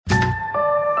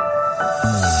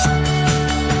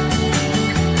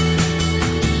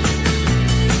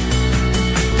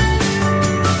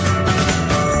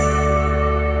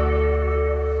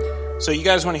So you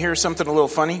guys want to hear something a little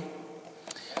funny?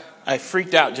 I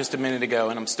freaked out just a minute ago,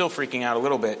 and I'm still freaking out a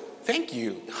little bit. Thank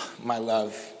you, my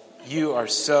love. You are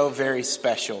so very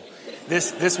special.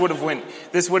 This would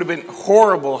have been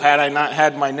horrible had I not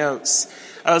had my notes.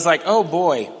 I was like, oh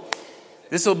boy,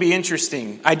 this will be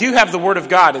interesting. I do have the Word of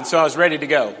God, and so I was ready to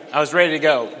go.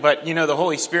 But you know, the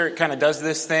Holy Spirit kind of does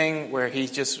this thing where he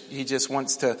just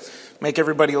wants to make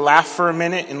everybody laugh for a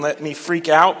minute and let me freak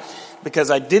out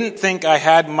because I didn't think I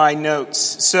had my notes.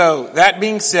 So that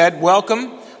being said,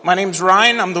 welcome. My name's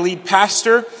Ryan. I'm the lead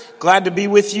pastor. Glad to be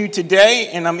with you today,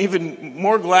 and I'm even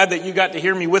more glad that you got to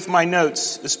hear me with my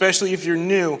notes, especially if you're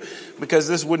new, because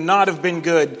this would not have been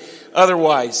good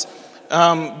otherwise.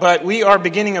 But we are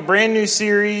beginning a brand new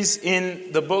series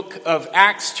in the book of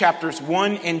Acts, chapters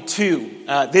 1 and 2.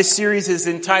 This series is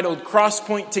entitled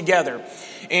Crosspoint Together.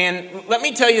 And let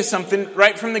me tell you something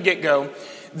right from the get-go.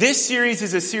 This series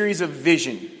is a series of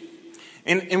vision.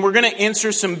 And we're going to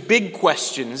answer some big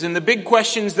questions. And the big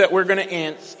questions that we're going to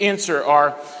answer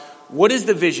are, what is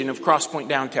the vision of Crosspoint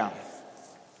Downtown?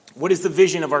 What is the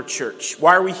vision of our church?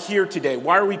 Why are we here today?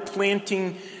 Why are we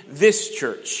planting this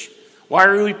church? Why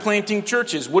are we planting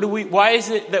churches? Why is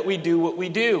it that we do what we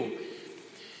do?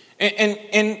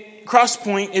 And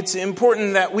Crosspoint, it's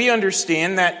important that we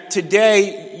understand that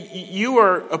today you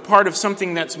are a part of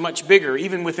something that's much bigger,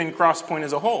 even within Crosspoint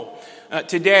as a whole.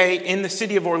 Today, in the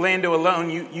city of Orlando alone,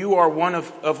 you are one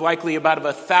of likely about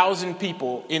 1,000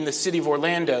 people in the city of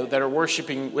Orlando that are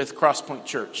worshiping with Crosspoint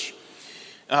Church.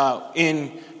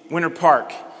 In Winter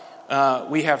Park,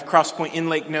 we have Crosspoint in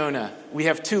Lake Nona. We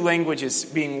have two languages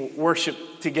being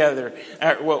worshipped together,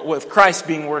 with Christ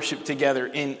being worshipped together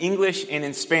in English and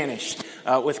in Spanish,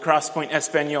 with Crosspoint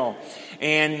Espanol.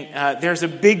 And there's a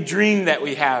big dream that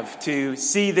we have to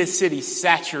see this city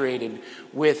saturated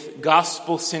with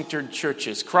gospel-centered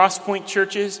churches, Crosspoint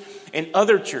churches and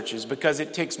other churches, because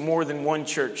it takes more than one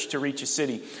church to reach a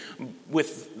city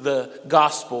with the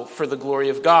gospel for the glory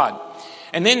of God.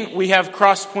 And then we have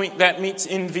Crosspoint that meets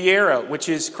in Vieira, which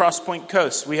is Crosspoint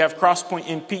Coast. We have Crosspoint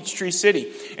in Peachtree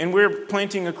City. And we're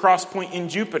planting a Crosspoint in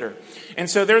Jupiter. And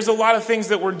so there's a lot of things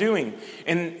that we're doing.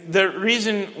 And the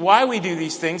reason why we do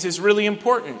these things is really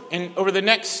important. And over the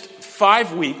next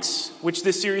 5 weeks, which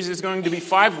this series is going to be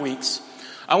 5 weeks,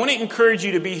 I want to encourage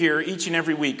you to be here each and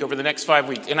every week over the next 5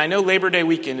 weeks. And I know Labor Day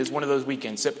weekend is one of those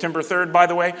weekends. September 3rd, by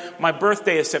the way. My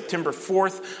birthday is September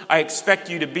 4th. I expect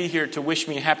you to be here to wish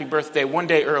me a happy birthday one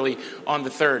day early on the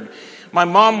 3rd. My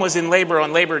mom was in labor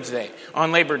on Labor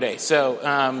Day. So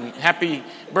happy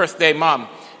birthday, Mom.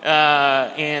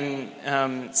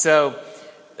 So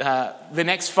the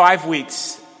next 5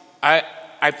 weeks,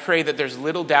 I pray that there's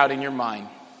little doubt in your mind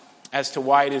as to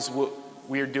why it is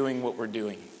we're doing what we're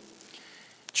doing.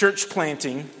 Church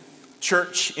planting,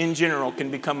 church in general,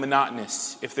 can become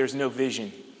monotonous if there's no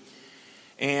vision.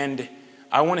 And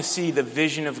I want to see the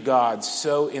vision of God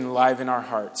so enliven our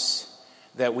hearts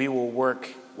that we will work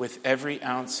with every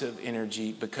ounce of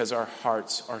energy because our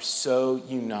hearts are so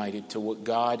united to what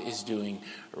God is doing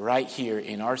right here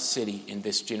in our city in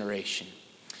this generation.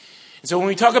 And so when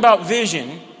we talk about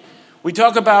vision, we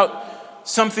talk about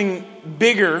something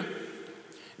bigger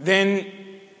than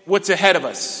what's ahead of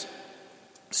us.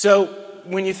 So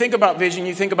when you think about vision,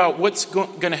 you think about what's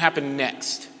going to happen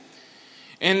next.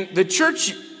 And the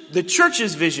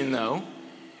church's vision, though,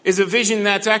 is a vision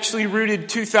that's actually rooted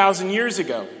 2,000 years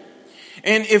ago.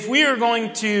 And if we are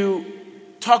going to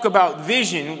talk about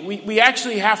vision, we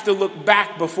actually have to look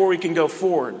back before we can go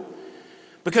forward.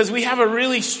 Because we have a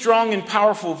really strong and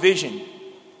powerful vision.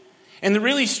 And the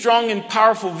really strong and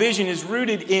powerful vision is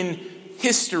rooted in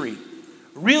history.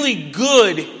 Really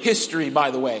good history,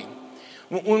 by the way.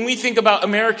 When we think about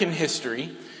American history,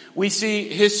 we see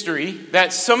history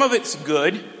that some of it's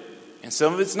good and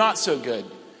some of it's not so good.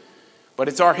 But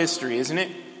it's our history, isn't it?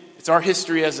 It's our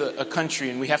history as a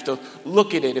country, and we have to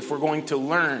look at it if we're going to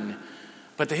learn.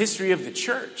 But the history of the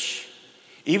church,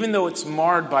 even though it's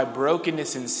marred by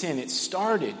brokenness and sin, it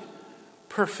started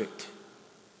perfect.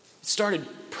 It started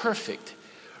perfect,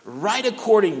 right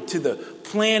according to the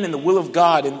plan and the will of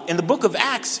God. And the book of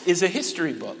Acts is a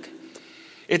history book.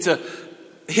 It's a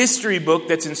history book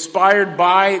that's inspired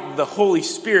by the Holy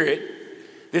Spirit.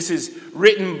 This is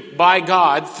written by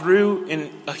God through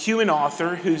a human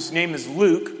author whose name is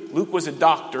Luke. Luke was a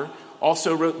doctor,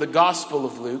 also wrote the Gospel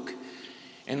of Luke.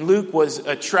 And Luke was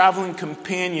a traveling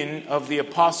companion of the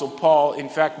Apostle Paul. In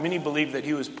fact, many believe that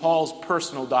he was Paul's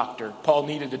personal doctor. Paul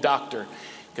needed a doctor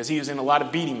because he was in a lot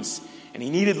of beatings, and he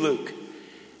needed Luke.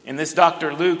 And this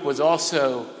Dr. Luke was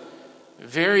also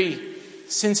very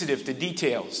sensitive to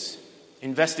details,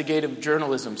 investigative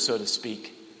journalism, so to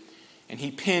speak. And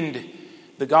he penned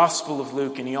the Gospel of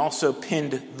Luke, and he also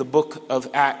penned the book of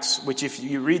Acts, which if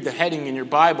you read the heading in your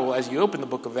Bible as you open the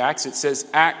book of Acts, it says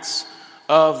Acts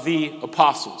of the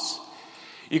Apostles.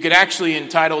 You could actually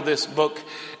entitle this book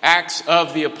Acts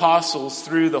of the Apostles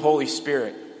through the Holy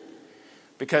Spirit,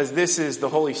 because this is the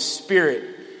Holy Spirit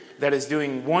that is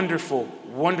doing wonderful,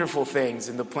 wonderful things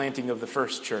in the planting of the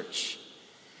first church.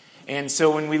 And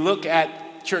so when we look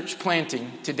at church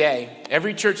planting today,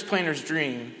 every church planter's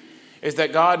dream is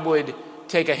that God would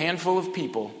take a handful of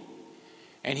people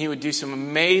and he would do some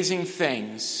amazing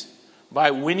things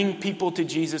by winning people to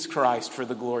Jesus Christ for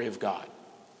the glory of God.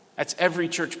 That's every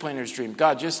church planter's dream.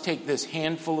 God, just take this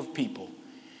handful of people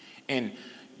and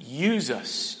use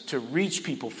us to reach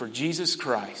people for Jesus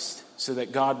Christ so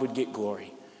that God would get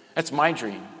glory. That's my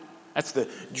dream. That's the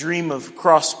dream of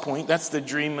Crosspoint. That's the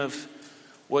dream of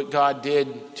what God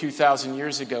did 2,000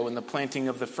 years ago in the planting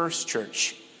of the first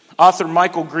church. Author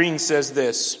Michael Green says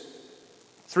this: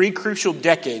 3 crucial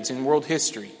decades in world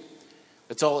history.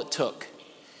 That's all it took.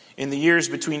 In the years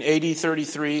between AD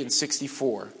 33 and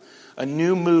 64, a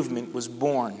new movement was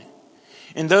born.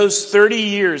 In those 30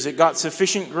 years, it got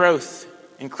sufficient growth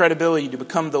and credibility to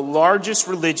become the largest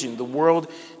religion the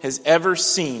world has ever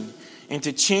seen and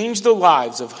to change the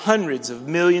lives of hundreds of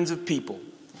millions of people.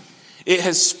 It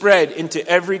has spread into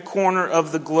every corner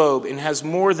of the globe and has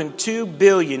more than 2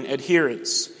 billion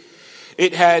adherents.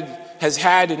 It has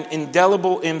had an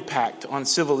indelible impact on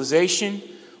civilization,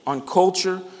 on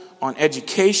culture, on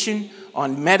education,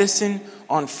 on medicine,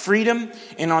 on freedom,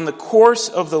 and on the course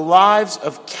of the lives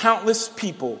of countless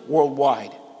people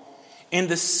worldwide. And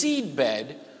the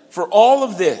seedbed for all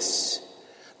of this,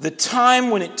 the time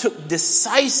when it took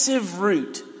decisive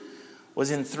root, was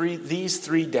in these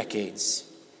 3 decades.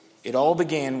 It all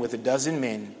began with 12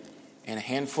 men and a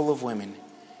handful of women,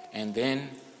 and then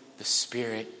the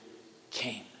Spirit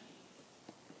came.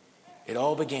 It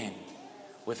all began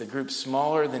with a group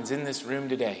smaller than's in this room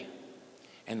today,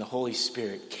 and the Holy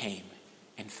Spirit came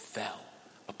and fell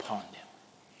upon them,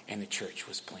 and the church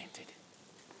was planted.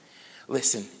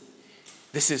 Listen,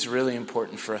 this is really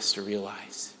important for us to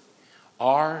realize.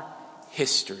 Our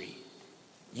history,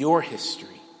 your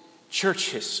history,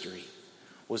 church history,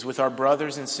 was with our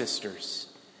brothers and sisters,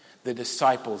 the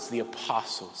disciples, the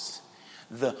apostles,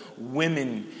 the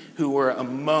women who were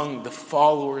among the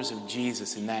followers of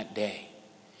Jesus in that day.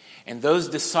 And those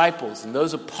disciples and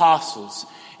those apostles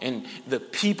and the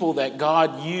people that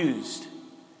God used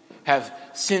have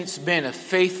since been a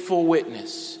faithful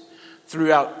witness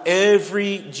throughout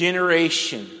every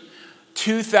generation.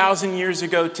 2,000 years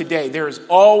ago today, there has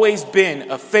always been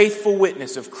a faithful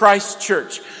witness of Christ's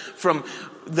church. From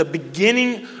the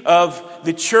beginning of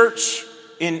the church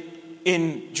in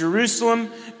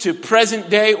Jerusalem to present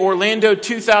day Orlando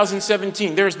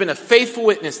 2017, there has been a faithful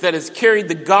witness that has carried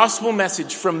the gospel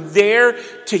message from there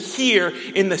to here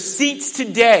in the seats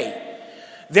today.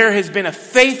 There has been a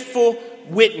faithful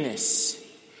witness.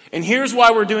 And here's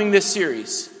why we're doing this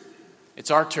series. It's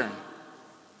our turn.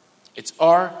 It's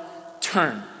our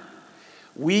turn.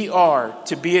 We are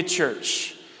to be a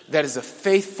church that is a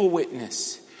faithful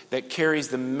witness that carries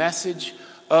the message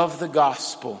of the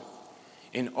gospel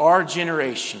in our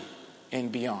generation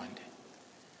and beyond.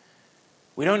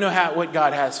 We don't know what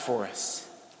God has for us,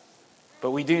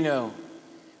 but we do know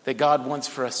that God wants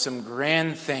for us some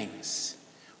grand things.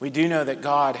 We do know that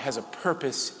God has a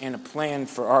purpose and a plan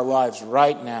for our lives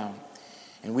right now,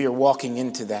 and we are walking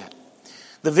into that.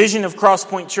 The vision of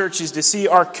Crosspoint Church is to see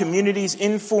our communities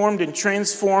informed and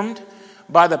transformed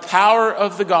by the power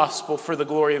of the gospel for the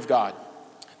glory of God.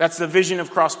 That's the vision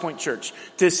of Crosspoint Church.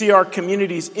 To see our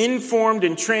communities informed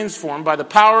and transformed by the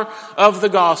power of the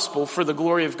gospel for the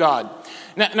glory of God.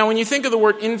 Now, when you think of the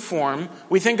word inform,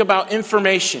 we think about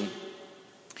information.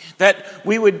 That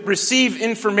we would receive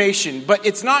information, but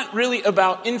it's not really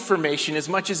about information as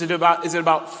much as it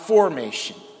about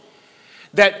formation.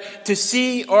 That to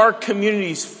see our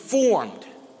communities formed,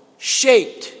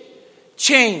 shaped,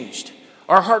 changed,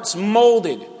 our hearts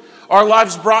molded, our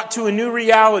lives brought to a new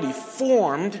reality,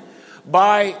 formed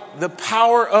by the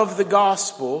power of the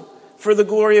gospel for the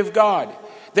glory of God.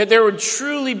 That there would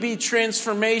truly be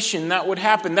transformation that would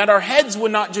happen. That our heads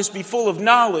would not just be full of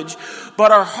knowledge,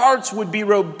 but our hearts would be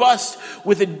robust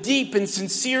with a deep and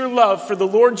sincere love for the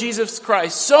Lord Jesus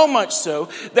Christ. So much so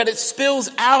that it spills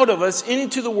out of us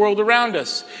into the world around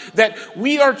us. That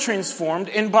we are transformed,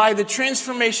 and by the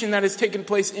transformation that has taken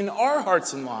place in our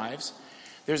hearts and lives,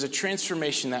 there's a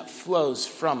transformation that flows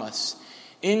from us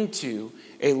into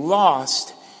a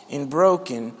lost and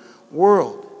broken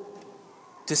world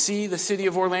to see the city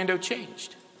of Orlando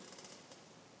changed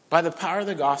by the power of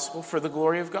the gospel for the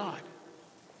glory of God.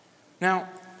 Now,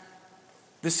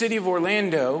 the city of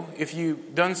Orlando, if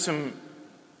you've done some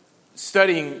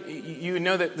studying, you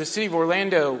know that the city of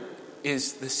Orlando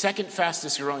is the second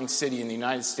fastest growing city in the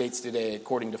United States today,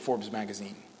 according to Forbes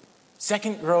magazine.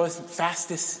 Second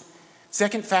fastest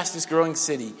growing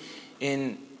city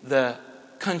in the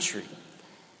country.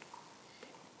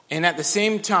 And at the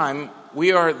same time,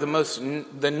 we are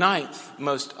the ninth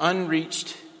most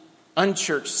unreached,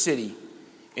 unchurched city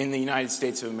in the United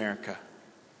States of America.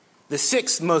 The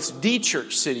sixth most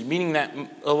de-churched city, meaning that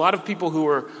a lot of people who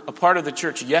were a part of the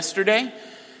church yesterday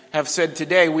have said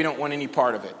today we don't want any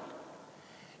part of it.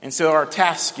 And so our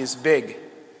task is big,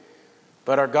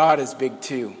 but our God is big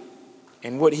too.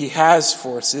 And what he has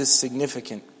for us is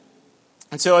significant.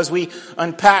 And so as we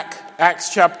unpack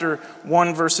Acts chapter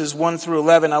 1, verses 1 through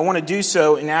 11, I want to do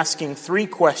so in asking three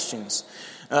questions.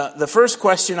 The first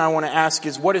question I want to ask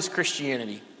is, what is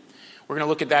Christianity? We're going to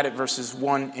look at that at verses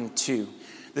 1 and 2.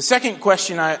 The second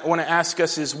question I want to ask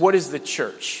us is, what is the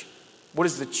church? What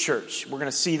is the church? We're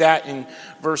going to see that in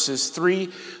verses 3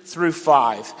 through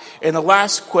 5. And the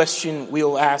last question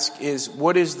we'll ask is,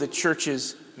 what is the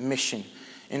church's mission?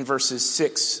 In verses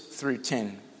 6 through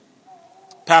 10.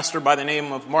 Pastor by the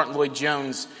name of Martin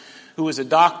Lloyd-Jones, who was a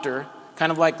doctor,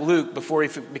 kind of like Luke before he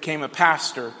became a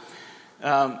pastor,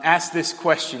 asked this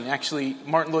question. Actually,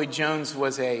 Martin Lloyd-Jones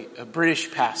was a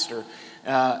British pastor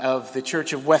of the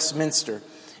Church of Westminster,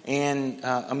 and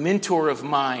a mentor of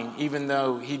mine. Even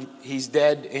though he's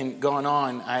dead and gone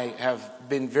on, I have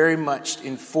been very much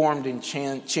informed and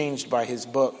changed by his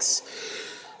books.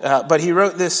 But he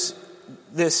wrote this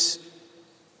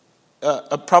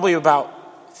probably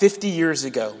about 50 years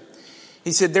ago.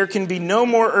 He said, "There can be no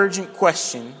more urgent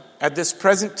question at this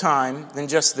present time than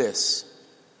just this: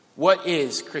 what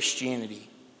is Christianity?"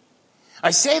 I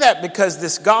say that because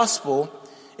this gospel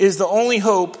is the only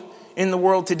hope in the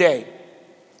world today.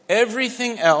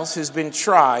 Everything else has been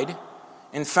tried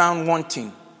and found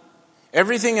wanting.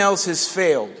 Everything else has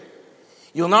failed.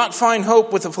 You'll not find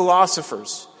hope with the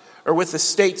philosophers or with the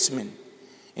statesmen,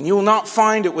 and you will not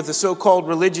find it with the so-called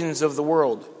religions of the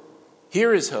world.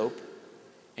 Here is hope,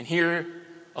 and here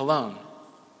alone.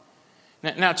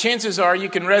 Now, chances are you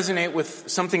can resonate with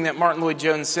something that Martin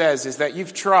Lloyd-Jones says, is that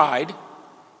you've tried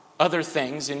other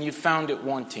things and you've found it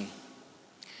wanting.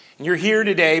 And you're here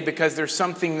today because there's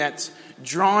something that's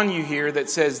drawn you here that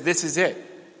says, this is it.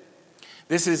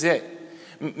 This is it.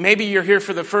 Maybe you're here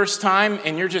for the first time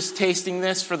and you're just tasting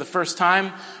this for the first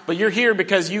time, but you're here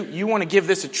because you want to give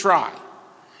this a try.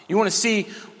 You want to see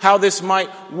how this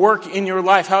might work in your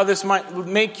life, how this might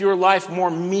make your life more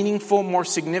meaningful, more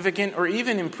significant, or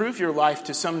even improve your life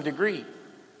to some degree.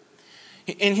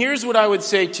 And here's what I would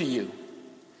say to you.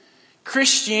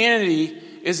 Christianity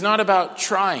is not about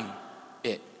trying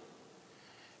it.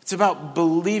 It's about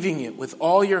believing it with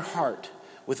all your heart,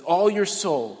 with all your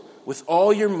soul, with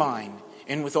all your mind,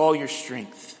 and with all your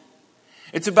strength.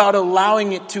 It's about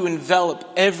allowing it to envelop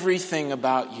everything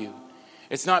about you.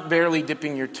 It's not barely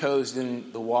dipping your toes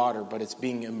in the water, but it's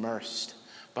being immersed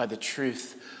by the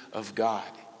truth of God.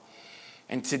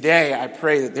 And today I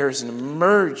pray that there's an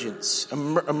immersion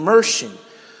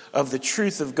of the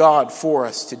truth of God for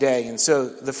us today. And so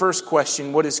the first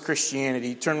question, what is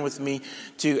Christianity? Turn with me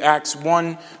to Acts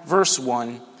 1, verse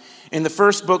 1. In the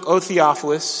first book, O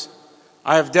Theophilus,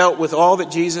 I have dealt with all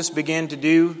that Jesus began to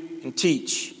do and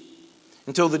teach,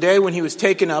 until the day when he was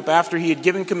taken up after he had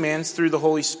given commands through the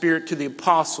Holy Spirit to the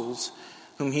apostles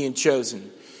whom he had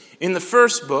chosen. In the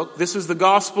first book, this is the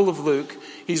Gospel of Luke.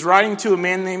 He's writing to a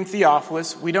man named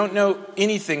Theophilus. We don't know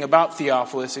anything about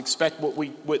Theophilus except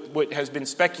what has been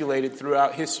speculated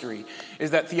throughout history,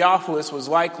 is that Theophilus was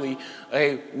likely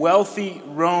a wealthy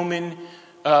Roman,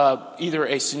 either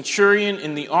a centurion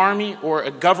in the army or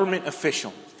a government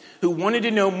official who wanted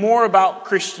to know more about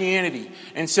Christianity.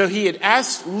 And so he had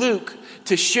asked Luke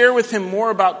to share with him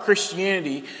more about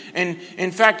Christianity. And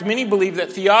in fact, many believe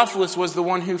that Theophilus was the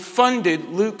one who funded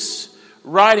Luke's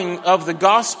writing of the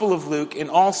Gospel of Luke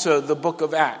and also the book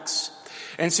of Acts.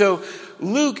 And so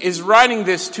Luke is writing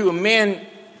this to a man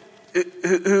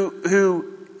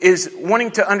who is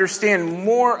wanting to understand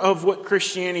more of what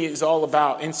Christianity is all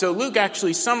about. And so Luke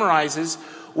actually summarizes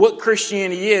what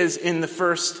Christianity is in the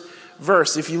first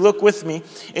verse. If you look with me,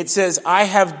 it says, I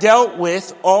have dealt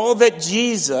with all that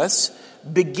Jesus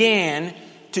began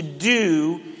to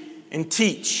do and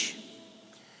teach.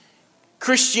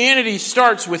 Christianity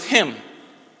starts with him.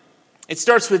 It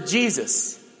starts with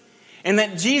Jesus. And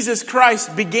that Jesus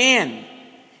Christ began.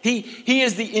 He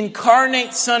is the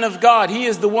incarnate Son of God. He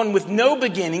is the one with no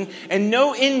beginning and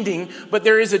no ending, but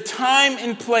there is a time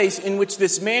and place in which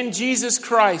this man, Jesus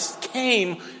Christ,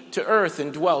 came to earth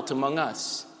and dwelt among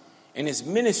us. And his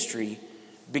ministry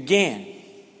began.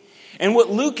 And what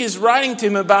Luke is writing to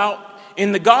him about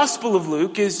in the Gospel of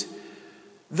Luke is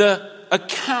the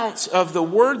accounts of the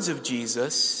words of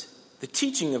Jesus, the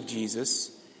teaching of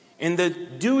Jesus, and the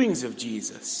doings of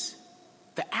Jesus,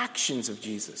 the actions of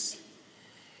Jesus.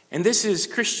 And this is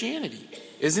Christianity,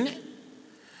 isn't it?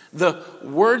 The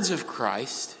words of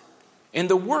Christ and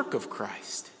the work of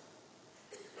Christ.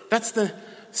 That's the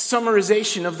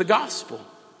summarization of the gospel.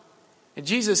 And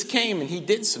Jesus came and he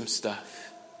did some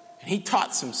stuff. And he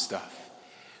taught some stuff.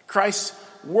 Christ's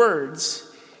words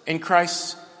and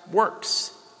Christ's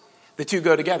works. The two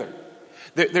go together.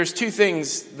 There's two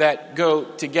things that go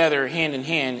together hand in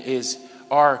hand is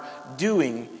our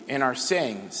doing and our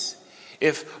sayings.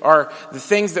 If the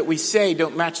things that we say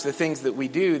don't match the things that we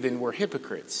do, then we're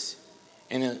hypocrites.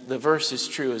 And the verse is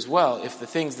true as well. If the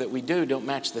things that we do don't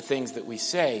match the things that we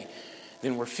say,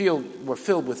 then we're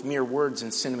filled with mere words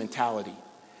and sentimentality.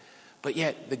 But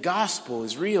yet the gospel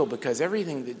is real because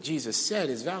everything that Jesus said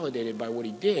is validated by what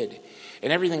he did.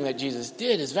 And everything that Jesus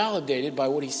did is validated by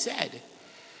what he said.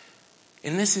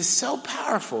 And this is so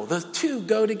powerful. The two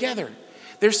go together.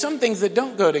 There's some things that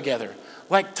don't go together.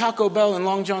 Like Taco Bell and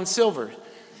Long John Silver.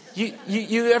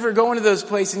 You ever go into those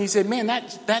places and you say, man,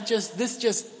 this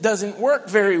just doesn't work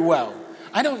very well.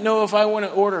 I don't know if I want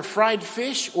to order fried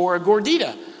fish or a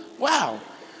gordita. Wow.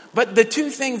 But the two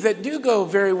things that do go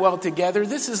very well together,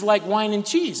 this is like wine and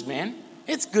cheese, man.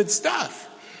 It's good stuff.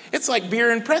 It's like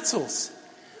beer and pretzels.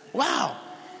 Wow.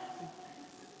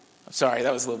 I'm sorry,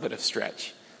 that was a little bit of a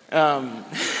stretch.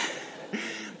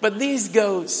 But these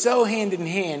go so hand in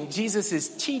hand, Jesus'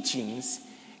 teachings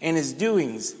and his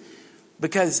doings,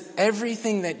 because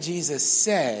everything that Jesus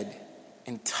said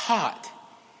and taught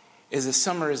is a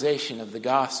summarization of the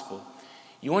gospel.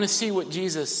 You want to see what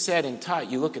Jesus said and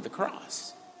taught, you look at the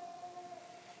cross.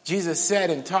 Jesus said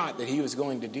and taught that he was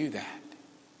going to do that.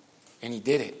 And he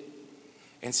did it.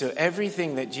 And so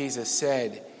everything that Jesus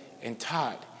said and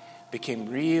taught became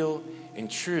real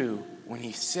and true when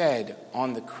he said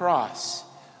on the cross,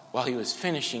 while he was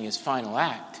finishing his final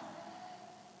act,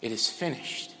 it is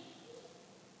finished.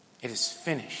 It is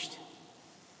finished.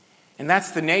 And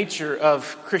that's the nature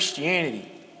of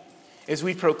Christianity, is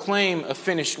we proclaim a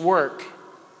finished work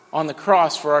on the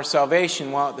cross for our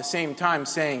salvation while at the same time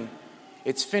saying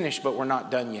it's finished, but we're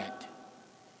not done yet.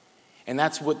 And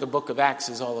that's what the book of Acts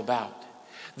is all about.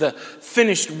 The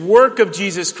finished work of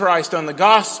Jesus Christ on the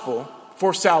gospel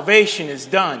for salvation is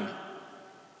done.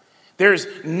 There's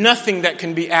nothing that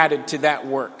can be added to that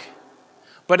work.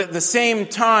 But at the same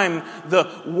time, the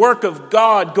work of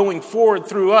God going forward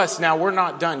through us, now we're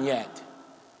not done yet.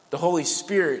 The Holy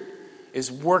Spirit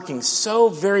is working so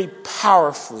very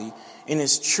powerfully in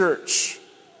his church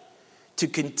to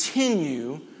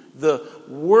continue the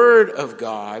word of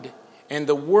God and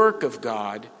the work of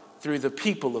God through the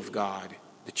people of God,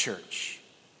 the church.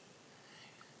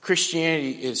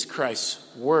 Christianity is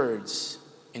Christ's words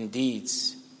and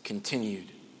deeds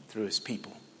continued through his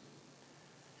people.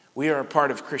 We are a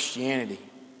part of Christianity.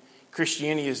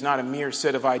 Christianity is not a mere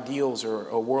set of ideals or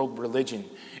a world religion.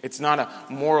 It's not a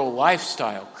moral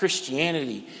lifestyle.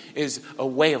 Christianity is a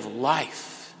way of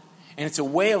life. And it's a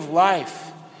way of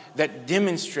life that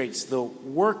demonstrates the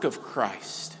work of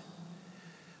Christ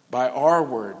by our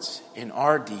words and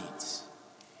our deeds.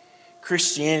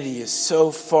 Christianity is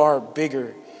so far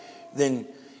bigger than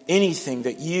anything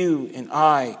that you and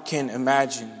I can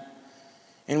imagine.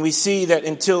 And we see that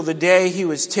until the day he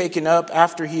was taken up,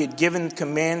 after he had given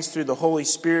commands through the Holy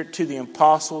Spirit to the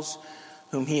apostles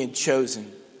whom he had chosen,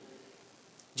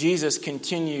 Jesus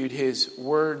continued his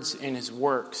words and his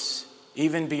works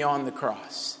even beyond the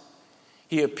cross.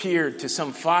 He appeared to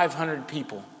some 500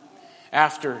 people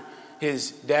after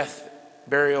his death,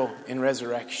 burial, and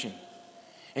resurrection.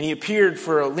 And he appeared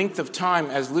for a length of time,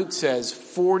 as Luke says,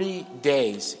 40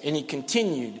 days. And he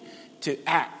continued to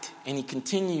act, and he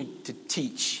continued to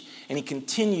teach, and he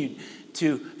continued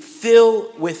to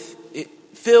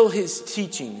fill his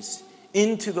teachings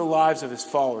into the lives of his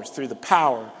followers through the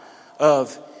power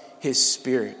of his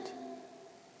Spirit.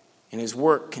 And his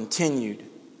work continued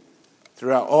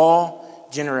throughout all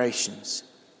generations.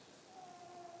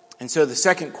 And so the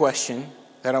second question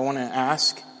that I want to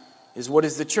ask is, what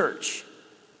is the church?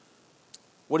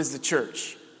 What is the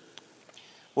church?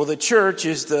 Well, the church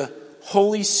is the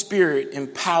Holy Spirit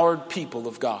empowered people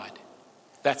of God.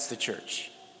 That's the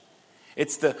church.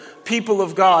 It's the people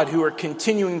of God who are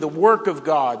continuing the work of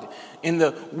God in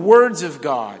the words of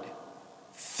God,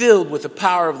 filled with the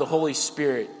power of the Holy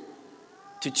Spirit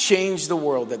to change the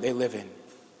world that they live in.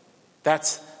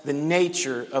 That's the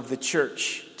nature of the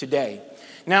church today.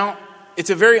 Now, it's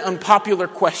a very unpopular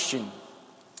question,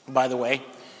 by the way.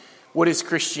 What is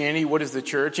Christianity? What is the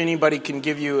church? Anybody can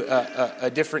give you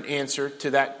a different answer to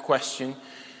that question.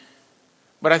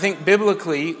 But I think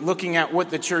biblically, looking at what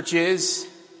the church is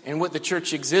and what the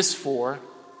church exists for,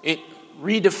 it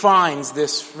redefines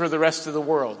this for the rest of the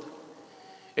world.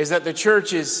 Is that the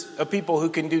church is a people who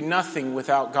can do nothing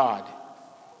without God.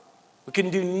 We can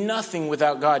do nothing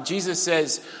without God. Jesus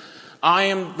says,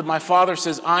 my Father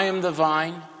says, I am the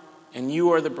vine and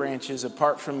you are the branches.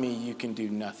 Apart from me, you can do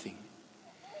nothing.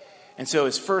 And so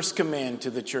his first command to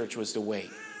the church was to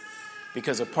wait.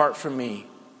 Because apart from me,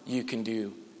 you can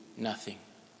do nothing.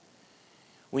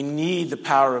 We need the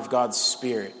power of God's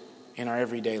Spirit in our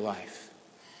everyday life.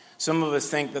 Some of us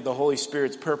think that the Holy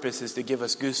Spirit's purpose is to give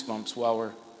us goosebumps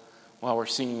while we're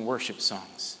singing worship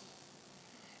songs.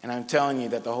 And I'm telling you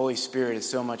that the Holy Spirit is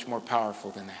so much more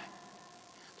powerful than that.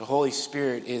 The Holy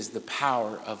Spirit is the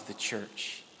power of the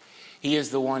church. He is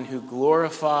the one who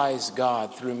glorifies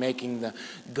God through making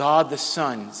God the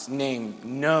Son's name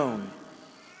known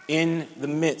in the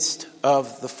midst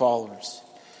of the followers.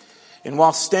 And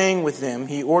while staying with them,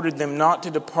 he ordered them not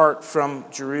to depart from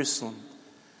Jerusalem,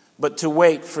 but to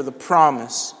wait for the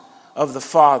promise of the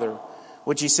Father,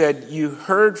 which he said, you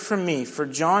heard from me, for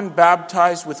John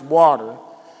baptized with water,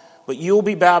 but you'll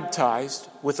be baptized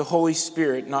with the Holy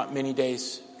Spirit not many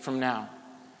days from now.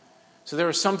 So there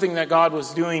was something that God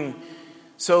was doing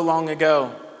so long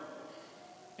ago.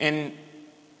 And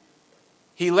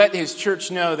he let his church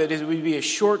know that it would be a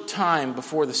short time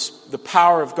before the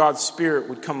power of God's Spirit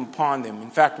would come upon them.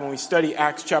 In fact, when we study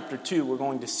Acts chapter 2, we're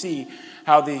going to see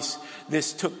how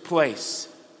this took place.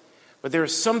 But there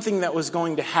was something that was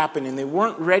going to happen, and they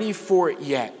weren't ready for it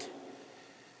yet.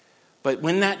 But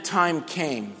when that time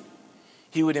came,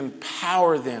 he would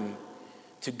empower them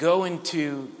to go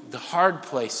into the hard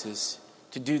places,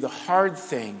 to do the hard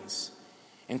things,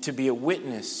 and to be a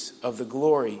witness of the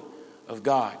glory of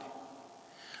God.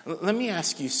 Let me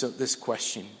ask you this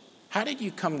question. How did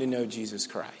you come to know Jesus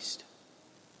Christ?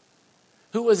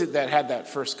 Who was it that had that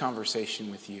first conversation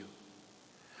with you?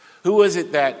 Who was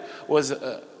it that was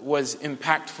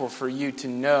impactful for you to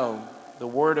know the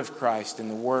word of Christ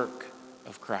and the work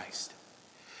of Christ?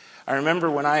 I remember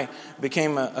when I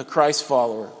became a Christ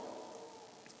follower,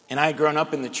 and I had grown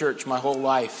up in the church my whole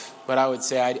life, but I would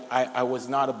say I was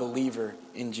not a believer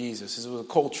in Jesus. This was a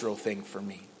cultural thing for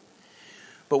me.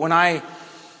 But when I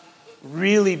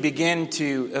really began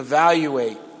to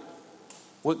evaluate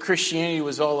what Christianity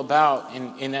was all about,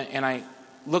 and I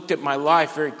looked at my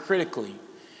life very critically,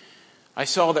 I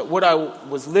saw that what I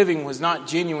was living was not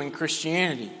genuine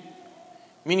Christianity.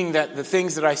 Meaning that the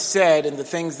things that I said and the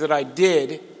things that I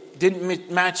did didn't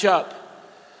match up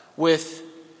with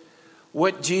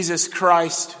what Jesus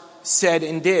Christ said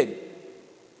and did.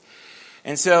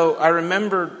 And so I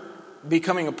remember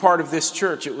becoming a part of this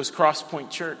church. It was Cross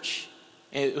Point Church.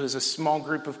 It was a small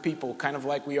group of people, kind of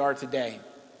like we are today.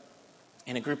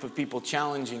 And a group of people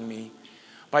challenging me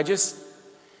by just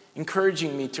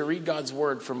encouraging me to read God's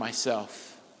word for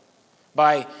myself.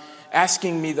 By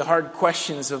asking me the hard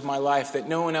questions of my life that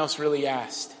no one else really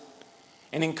asked.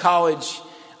 And in college,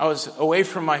 I was away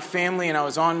from my family and I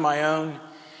was on my own.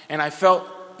 And I felt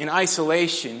in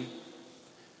isolation.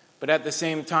 But at the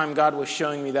same time, God was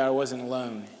showing me that I wasn't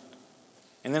alone.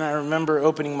 And then I remember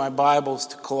opening my Bible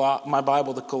to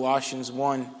Colossians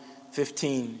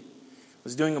 1:15. I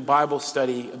was doing a Bible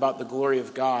study about the glory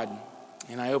of God.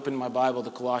 And I opened my Bible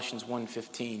to Colossians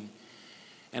 1:15.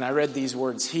 And I read these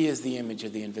words, He is the image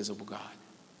of the invisible God,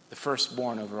 the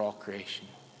firstborn over all creation.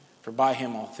 For by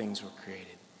him all things were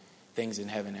created, things in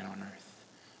heaven and on earth,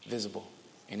 visible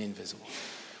and invisible.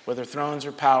 Whether thrones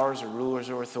or powers or rulers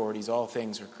or authorities, all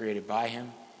things were created by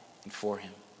him and for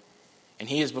him. And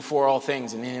he is before all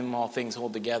things, and in him all things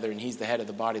hold together, and he's the head of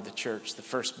the body of the church, the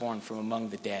firstborn from among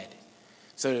the dead,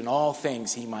 so that in all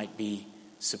things he might be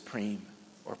supreme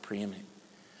or preeminent.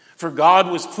 For God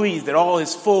was pleased that all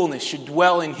his fullness should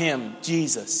dwell in him,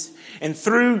 Jesus, and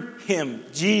through him,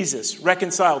 Jesus,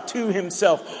 reconciled to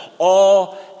himself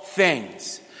all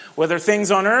things, whether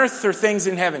things on earth or things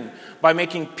in heaven, by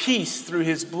making peace through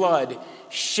his blood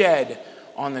shed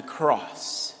on the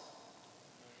cross.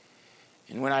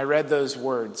 And when I read those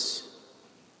words,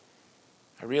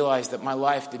 I realized that my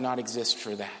life did not exist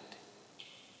for that.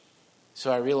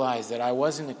 So I realized that I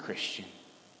wasn't a Christian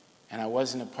and I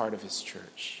wasn't a part of his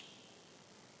church.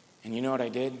 And you know what I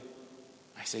did?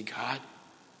 I said, God,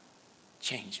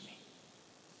 change me.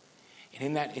 And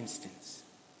in that instance,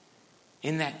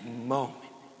 in that moment,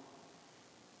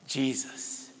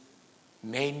 Jesus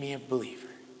made me a believer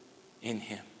in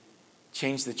him,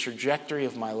 changed the trajectory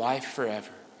of my life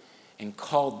forever, and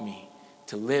called me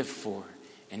to live for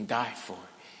and die for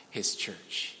his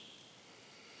church.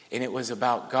 And it was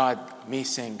about God, me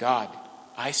saying, God,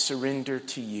 I surrender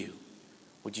to you.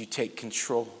 Would you take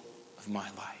control of my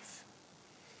life?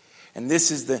 And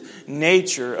this is the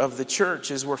nature of the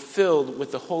church, as we're filled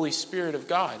with the Holy Spirit of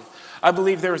God. I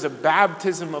believe there was a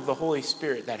baptism of the Holy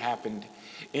Spirit that happened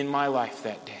in my life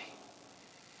that day.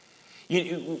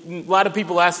 A lot of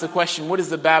people ask the question, what is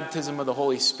the baptism of the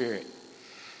Holy Spirit?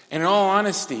 And in all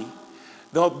honesty,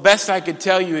 the best I could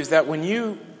tell you is that when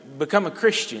you become a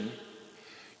Christian,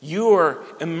 you are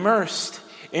immersed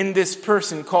in this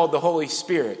person called the Holy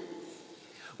Spirit.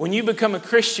 When you become a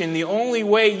Christian, the only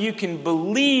way you can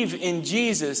believe in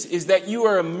Jesus is that you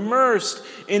are immersed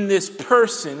in this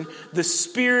person, the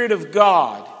Spirit of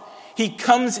God. He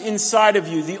comes inside of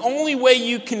you. The only way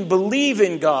you can believe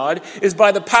in God is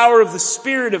by the power of the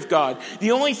Spirit of God.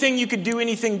 The only thing you could do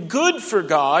anything good for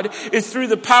God is through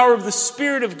the power of the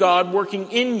Spirit of God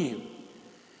working in you.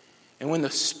 And when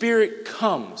the Spirit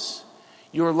comes,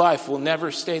 your life will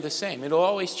never stay the same. It'll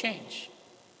always change.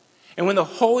 And when the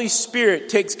Holy Spirit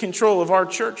takes control of our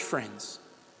church, friends,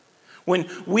 when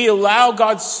we allow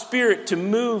God's Spirit to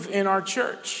move in our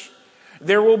church,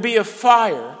 there will be a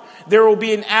fire, there will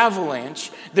be an avalanche,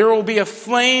 there will be a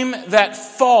flame that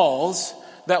falls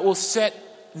that will set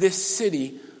this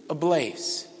city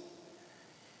ablaze.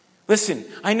 Listen,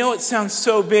 I know it sounds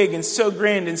so big and so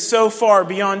grand and so far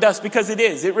beyond us, because it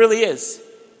is. It really is.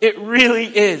 It really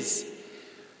is.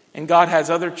 And God has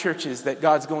other churches that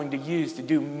God's going to use to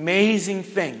do amazing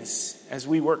things as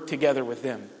we work together with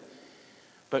them.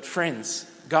 But friends,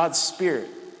 God's Spirit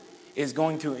is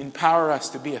going to empower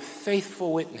us to be a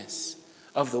faithful witness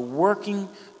of the working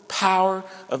power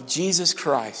of Jesus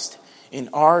Christ in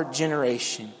our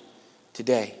generation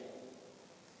today.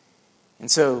 And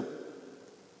so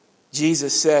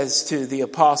Jesus says to the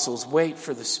apostles, wait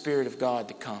for the Spirit of God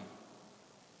to come.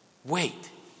 Wait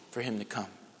for him to come.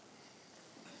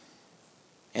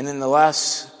 And then the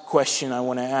last question I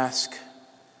want to ask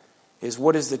is,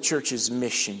 what is the church's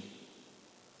mission?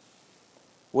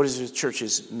 What is the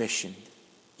church's mission?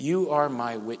 You are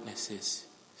my witnesses,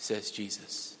 says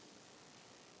Jesus.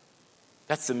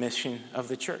 That's the mission of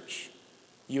the church.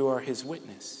 You are his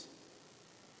witness.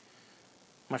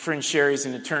 My friend Sherry's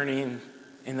an attorney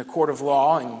in the court of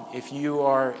law, and if you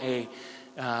are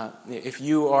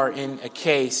in a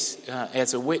case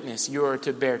as a witness, you are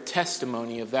to bear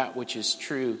testimony of that which is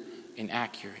true and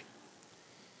accurate.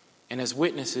 And as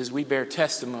witnesses, we bear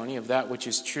testimony of that which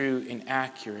is true and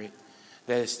accurate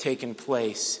that has taken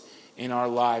place in our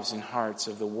lives and hearts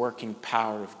of the working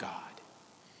power of God.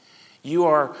 You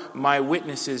are my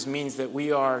witnesses means that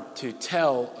we are to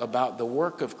tell about the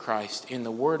work of Christ in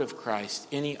the word of Christ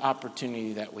any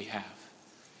opportunity that we have.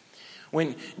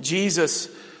 When Jesus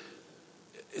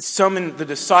summoned the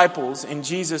disciples and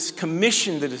Jesus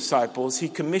commissioned the disciples, he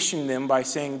commissioned them by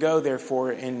saying, go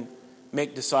therefore and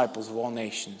make disciples of all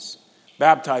nations,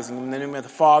 baptizing them in the name of the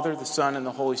Father, the Son, and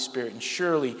the Holy Spirit. And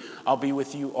surely I'll be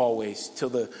with you always till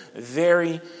the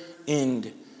very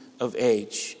end of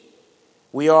age.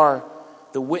 We are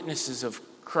the witnesses of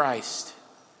Christ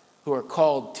who are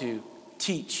called to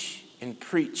teach and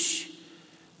preach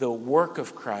the work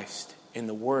of Christ in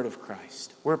the word of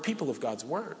Christ. We're a people of God's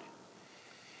word.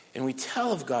 And we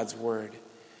tell of God's word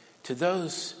to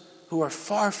those who are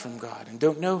far from God and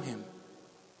don't know him.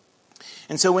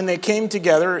 And so when they came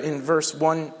together in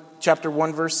chapter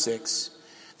 1, verse 6,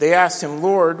 they asked him,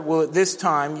 Lord, will at this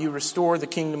time you restore the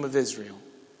kingdom of Israel?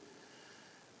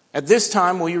 At this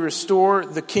time will you restore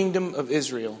the kingdom of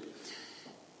Israel?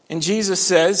 And Jesus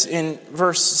says in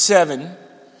verse 7,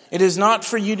 it is not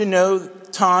for you to know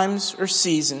times or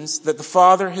seasons that the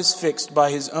Father has fixed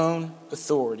by his own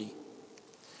authority.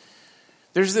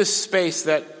 There's this space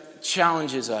that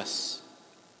challenges us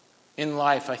in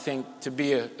life, I think, to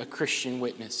be a Christian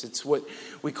witness. It's what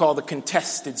we call the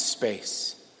contested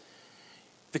space.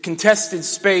 The contested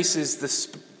space is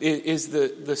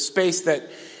the space that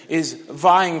is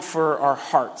vying for our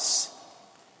hearts.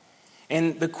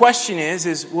 And the question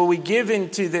is will we give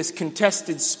into this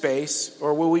contested space,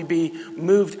 or will we be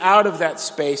moved out of that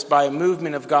space by a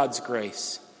movement of God's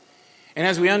grace? And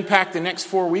as we unpack the next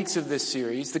 4 weeks of this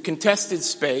series, the contested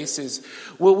space is,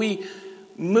 will we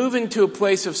move into a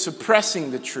place of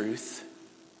suppressing the truth,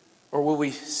 or will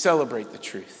we celebrate the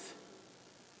truth?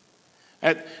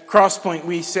 At Crosspoint,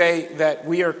 we say that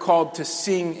we are called to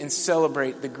sing and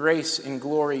celebrate the grace and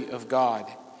glory of God.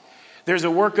 There's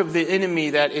a work of the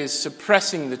enemy that is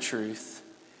suppressing the truth,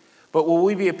 but will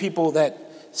we be a people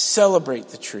that celebrate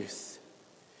the truth.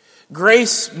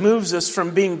 Grace moves us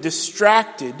from being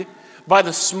distracted by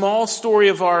the small story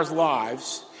of our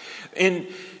lives and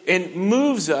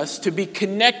moves us to be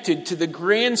connected to the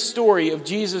grand story of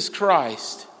Jesus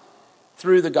Christ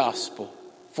through the gospel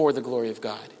for the glory of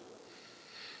God.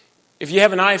 If you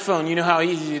have an iPhone, you know how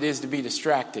easy it is to be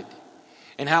distracted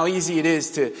and how easy it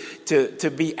is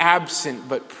to be absent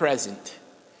but present.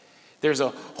 There's a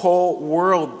whole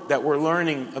world that we're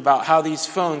learning about how these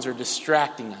phones are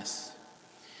distracting us.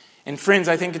 And friends,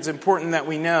 I think it's important that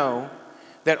we know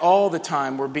that all the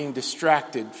time we're being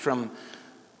distracted from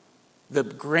the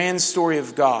grand story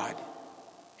of God,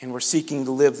 and we're seeking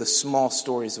to live the small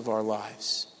stories of our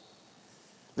lives.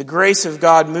 The grace of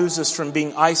God moves us from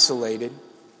being isolated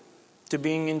to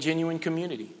being in genuine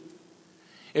community.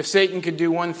 If Satan could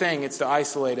do one thing, it's to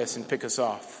isolate us and pick us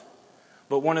off.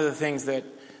 But one of the things that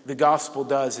the gospel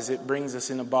does is it brings us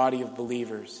in a body of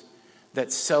believers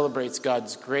that celebrates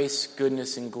God's grace,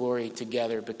 goodness, and glory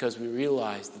together, because we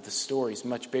realize that the story is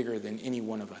much bigger than any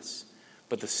one of us.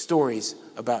 But the story's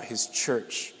about his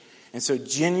church. And so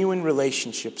genuine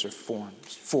relationships are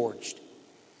forged.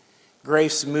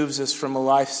 Grace moves us from a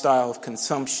lifestyle of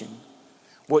consumption.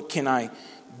 What can I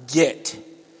get?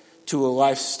 To a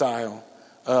lifestyle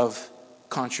of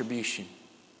contribution.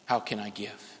 How can I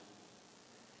give?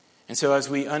 And so as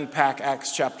we unpack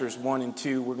Acts chapters 1 and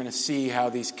 2, we're going to see how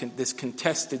this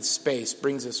contested space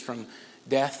brings us from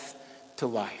death to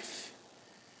life.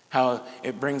 How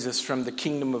it brings us from the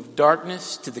kingdom of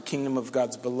darkness to the kingdom of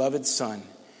God's beloved Son.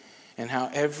 And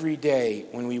how every day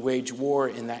when we wage war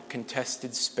in that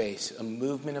contested space, a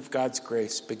movement of God's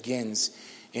grace begins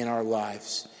in our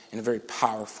lives in a very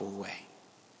powerful way.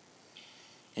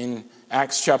 In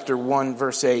Acts chapter 1,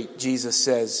 verse 8, Jesus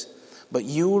says, "But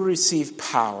you will receive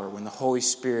power when the Holy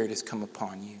Spirit has come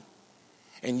upon you.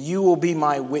 And you will be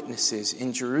my witnesses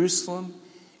in Jerusalem,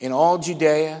 in all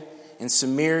Judea, in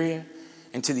Samaria,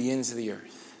 and to the ends of the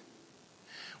earth."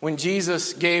 When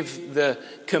Jesus gave the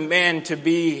command to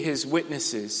be his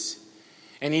witnesses,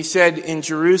 and he said in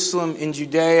Jerusalem, in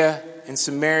Judea, in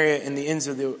Samaria, and the ends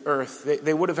of the earth,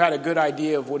 they would have had a good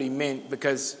idea of what he meant,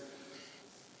 because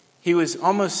he was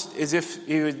almost as if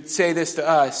he would say this to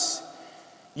us: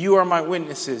 you are my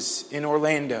witnesses in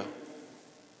Orlando,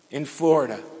 in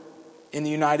Florida, in the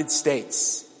United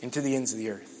States, and to the ends of the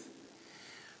earth.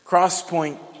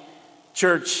 Crosspoint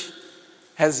Church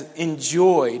has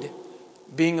enjoyed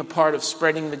being a part of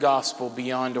spreading the gospel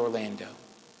beyond Orlando.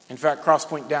 In fact,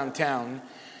 Crosspoint Downtown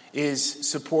is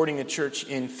supporting a church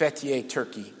in Fethiye,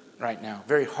 Turkey right now.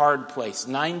 Very hard place.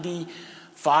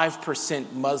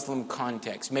 95% Muslim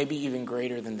context, maybe even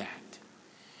greater than that.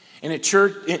 In a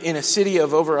church, in a city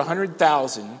of over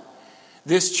 100,000,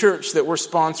 this church that we're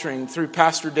sponsoring through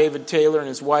Pastor David Taylor and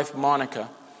his wife Monica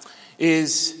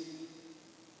is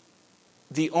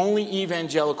the only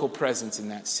evangelical presence in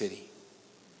that city.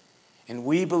 And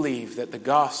we believe that the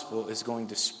gospel is going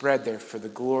to spread there for the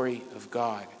glory of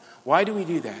God. Why do we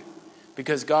do that?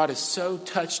 Because God has so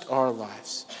touched our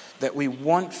lives that we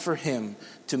want for him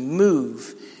to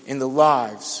move in the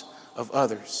lives of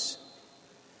others.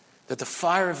 That the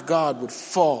fire of God would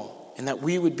fall and that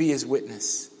we would be his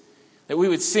witness. That we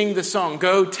would sing the song,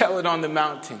 "Go tell it on the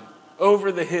mountain,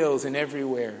 over the hills and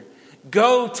everywhere.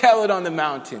 Go tell it on the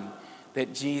mountain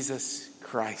that Jesus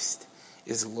Christ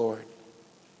is Lord."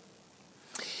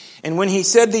 And when he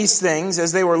said these things,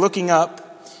 as they were looking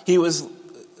up, he was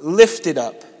lifted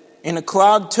up, and a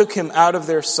cloud took him out of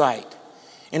their sight.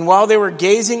 And while they were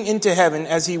gazing into heaven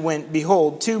as he went,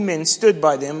 behold, two men stood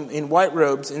by them in white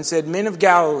robes and said, "Men of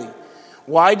Galilee,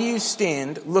 why do you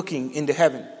stand looking into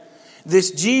heaven?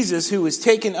 This Jesus who was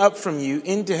taken up from you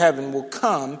into heaven will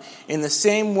come in the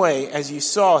same way as you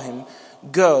saw him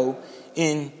go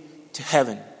into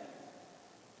heaven."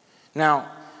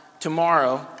 Now,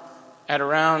 tomorrow at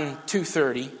around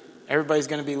 2:30, everybody's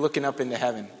going to be looking up into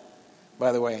heaven,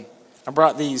 by the way. I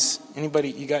brought these.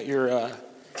 Anybody, you got your,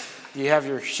 do you have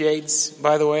your shades,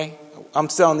 by the way? I'm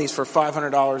selling these for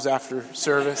 $500 after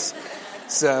service.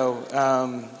 So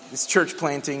it's church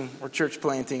planting. We're church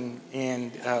planting.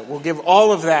 And we'll give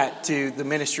all of that to the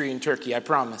ministry in Turkey, I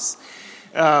promise.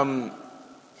 But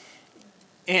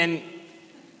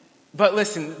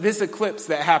listen, this eclipse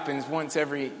that happens once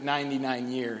every 99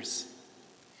 years,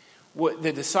 what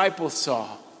the disciples saw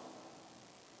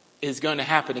is going to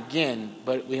happen again,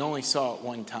 but we only saw it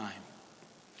one time.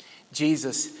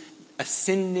 Jesus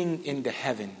ascending into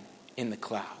heaven in the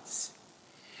clouds.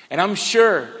 And I'm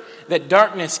sure that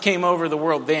darkness came over the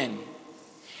world then.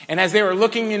 And as they were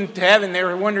looking into heaven, they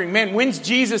were wondering, man, when's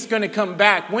Jesus going to come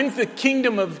back? When's the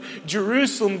kingdom of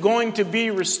Jerusalem going to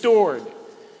be restored?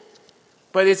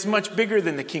 But it's much bigger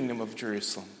than the kingdom of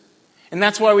Jerusalem. And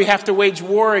that's why we have to wage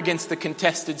war against the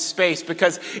contested space,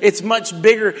 because it's much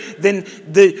bigger than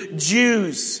the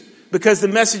Jews, because the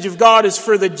message of God is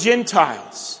for the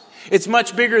Gentiles. It's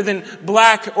much bigger than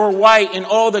black or white and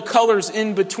all the colors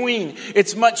in between.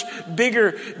 It's much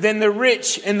bigger than the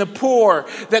rich and the poor,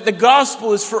 that the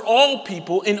gospel is for all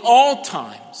people in all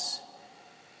times.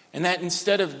 And that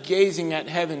instead of gazing at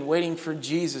heaven, waiting for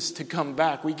Jesus to come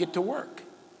back, we get to work.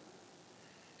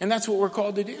 And that's what we're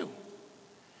called to do.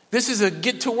 This is a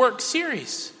get to work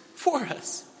series for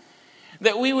us.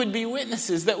 That we would be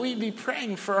witnesses, that we'd be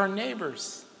praying for our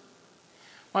neighbors.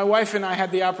 My wife and I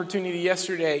had the opportunity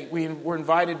yesterday. We were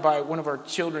invited by one of our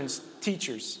children's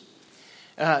teachers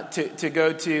to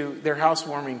go to their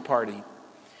housewarming party.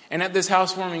 And at this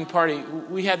housewarming party,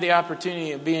 we had the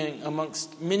opportunity of being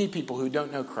amongst many people who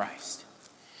don't know Christ.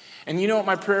 And you know what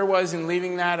my prayer was in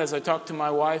leaving that as I talked to my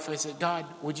wife? I said, God,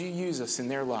 would you use us in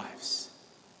their lives?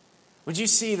 Would you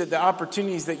see that the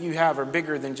opportunities that you have are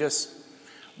bigger than just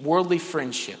worldly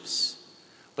friendships?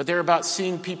 But they're about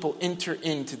seeing people enter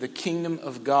into the kingdom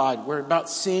of God. We're about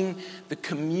seeing the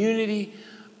community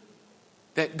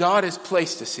that God has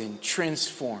placed us in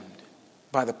transformed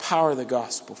by the power of the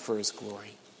gospel for his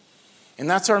glory. And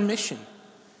that's our mission,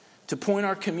 to point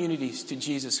our communities to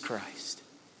Jesus Christ.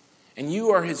 And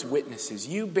you are his witnesses.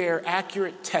 You bear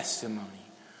accurate testimony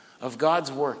of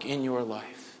God's work in your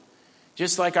life.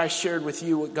 Just like I shared with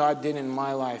you what God did in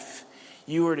my life,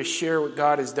 you are to share what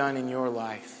God has done in your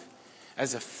life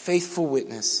as a faithful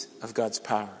witness of God's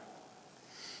power.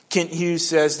 Kent Hughes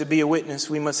says to be a witness,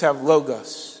 we must have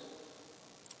logos,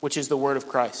 which is the word of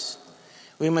Christ.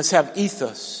 We must have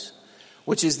ethos,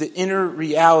 which is the inner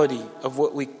reality of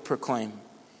what we proclaim.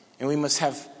 And we must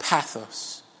have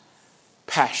pathos,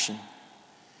 passion.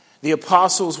 The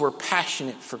apostles were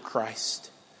passionate for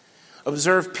Christ.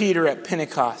 Observe Peter at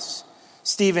Pentecost,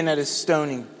 Stephen at his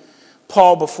stoning,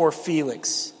 Paul before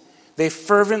Felix. They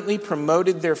fervently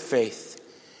promoted their faith.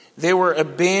 They were a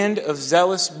band of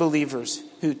zealous believers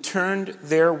who turned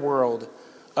their world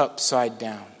upside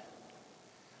down.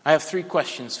 I have 3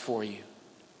 questions for you.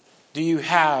 Do you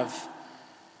have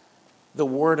the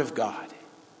Word of God?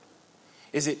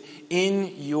 Is it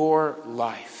in your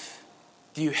life?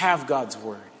 Do you have God's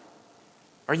Word?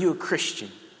 Are you a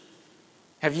Christian?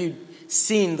 Have you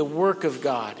seen the work of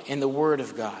God and the Word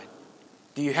of God?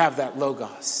 Do you have that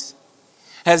logos?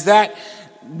 Has that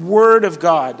Word of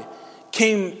God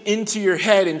came into your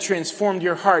head and transformed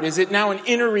your heart? Is it now an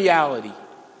inner reality?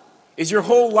 Is your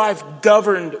whole life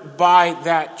governed by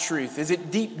that truth? Is it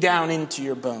deep down into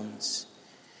your bones?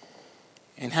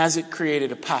 And has it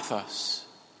created a pathos,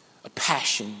 a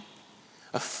passion,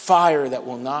 a fire that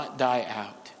will not die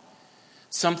out?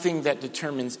 Something that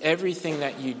determines everything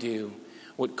that you do,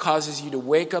 what causes you to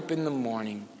wake up in the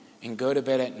morning and go to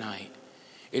bed at night.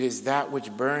 It is that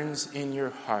which burns in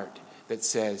your heart that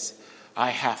says,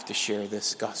 I have to share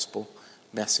this gospel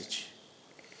message.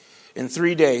 In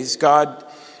 3 decades, God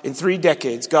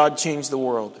changed the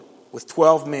world with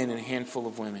 12 men and a handful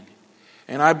of women.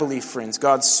 And I believe, friends,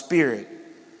 God's Spirit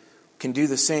can do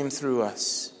the same through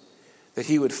us. That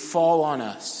he would fall on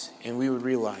us and we would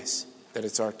realize that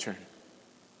it's our turn.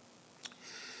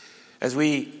 As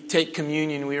we take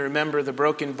communion, we remember the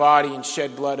broken body and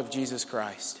shed blood of Jesus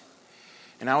Christ.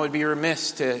 And I would be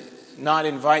remiss to not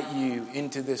invite you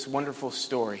into this wonderful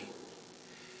story.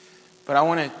 But I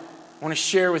want to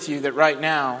share with you that right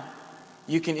now,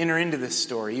 you can enter into this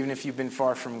story, even if you've been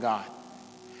far from God.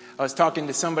 I was talking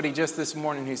to somebody just this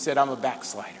morning who said, I'm a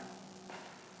backslider.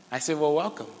 I said, well,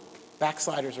 welcome.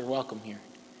 Backsliders are welcome here.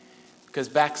 Because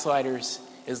backsliders,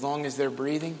 as long as they're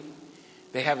breathing,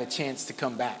 they have a chance to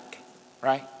come back,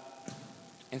 right?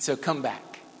 And so come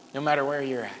back, no matter where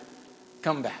you're at.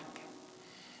 Come back.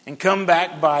 And come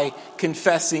back by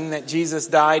confessing that Jesus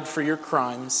died for your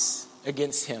crimes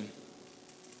against him,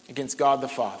 against God the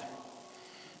Father.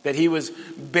 That he was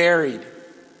buried.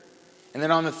 And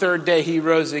then on the 3rd day he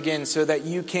rose again so that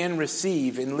you can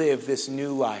receive and live this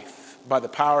new life by the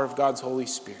power of God's Holy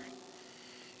Spirit.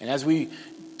 And as we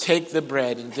take the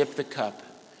bread and dip the cup,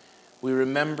 we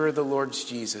remember the Lord's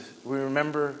Jesus. We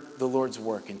remember the Lord's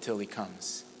work until he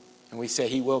comes. And we say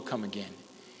he will come again.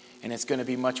 And it's going to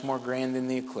be much more grand than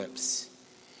the eclipse.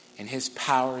 And his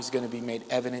power is going to be made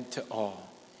evident to all.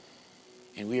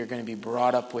 And we are going to be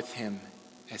brought up with him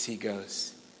as he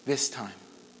goes. This time,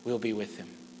 we'll be with him.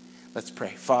 Let's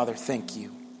pray. Father, thank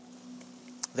you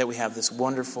that we have this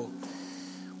wonderful,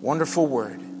 wonderful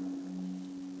word.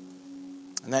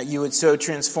 And that you would so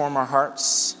transform our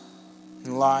hearts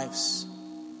and lives.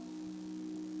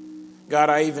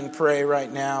 God, I even pray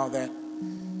right now that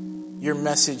your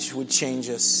message would change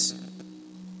us.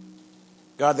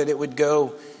 God, that it would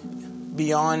go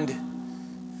beyond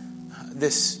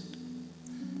this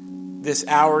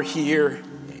hour here,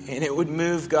 and it would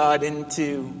move, God,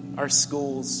 into our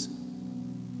schools,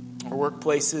 our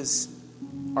workplaces,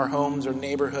 our homes, our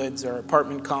neighborhoods, our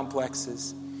apartment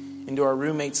complexes, into our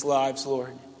roommates' lives,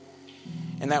 Lord.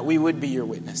 And that we would be your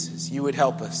witnesses. You would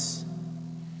help us.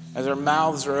 As our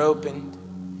mouths are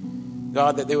opened,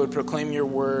 God, that they would proclaim your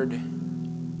word.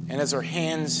 And as our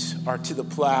hands are to the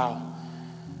plow,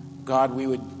 God, we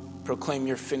would proclaim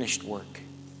your finished work.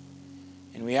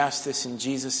 And we ask this in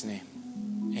Jesus' name.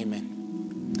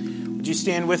 Amen. Would you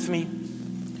stand with me?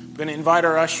 I'm going to invite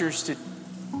our ushers to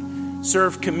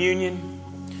serve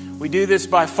communion. We do this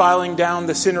by filing down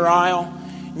the center aisle.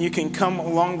 You can come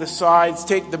along the sides,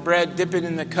 take the bread, dip it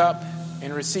in the cup,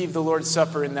 and receive the Lord's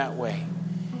Supper in that way.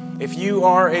 If you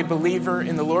are a believer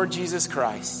in the Lord Jesus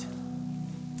Christ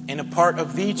and a part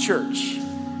of the church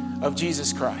of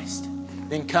Jesus Christ,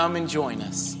 then come and join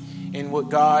us in what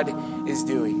God is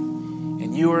doing.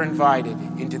 And you are invited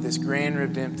into this grand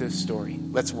redemptive story.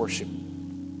 Let's worship.